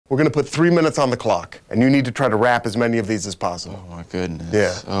We're gonna put 3 minutes on the clock, and you need to try to wrap as many of these as possible. Oh my goodness.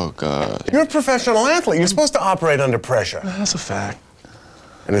 Yeah. Oh God. You're a professional athlete. You're supposed to operate under pressure. That's a fact.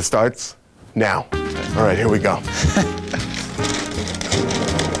 And it starts now. All right, here we go. I'm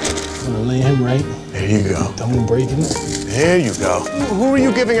gonna lay him right. There you go. Don't break it. There you go. Who are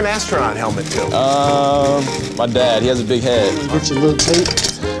you giving an astronaut helmet to? My dad. He has a big head. Get your little tape.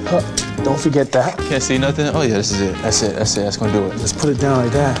 Don't forget that. Can't see nothing. Oh yeah, this is it. That's it. That's it. That's gonna do it. Just put it down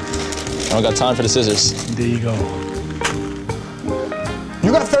like that. I don't got time for the scissors. There you go.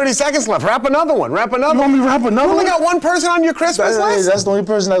 You got 30 seconds left. Wrap another one. Wrap another one. You want me to wrap another You only one? got one person on your Christmas list? That's the only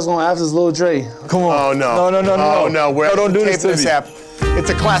person that's gonna have this little tray. Come on. Oh, no. No. Oh, no. We're don't do this tape to me. mishap.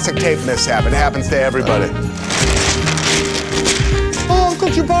 It's a classic tape mishap. It happens to everybody. Oh, Uncle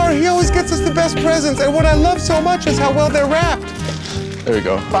Jabari, he always gets us the best presents. And what I love so much is how well they're wrapped. There we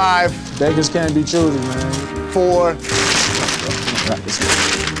go. 5. Beggars can't be choosers, man. 4.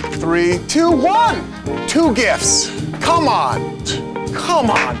 3, 2, 1. 2 gifts. Come on.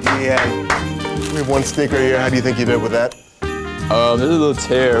 Come on, Ian. We have 1 sneaker here. How do you think you did with that? There's a little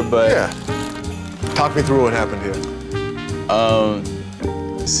tear, but Yeah. Talk me through what happened here.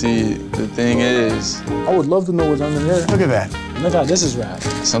 see, the thing is, I would love to know what's under there. Look at that. Look how this is wrapped.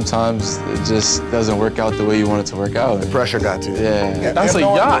 sometimes it just doesn't work out the way you want it to work out. Pressure got to you. Yeah. That's a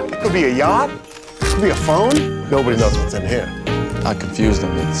yacht. It could be a yacht. It could be a phone. Nobody knows what's in here. I confused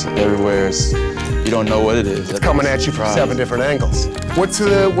them. It's everywhere. You don't know what it is. It's coming at you from 7 different angles. What's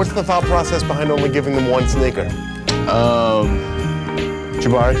the thought process behind only giving them 1 sneaker?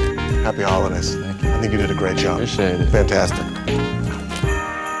 Jabari, happy holidays. Thank you. I think you did a great job. Appreciate it. Fantastic.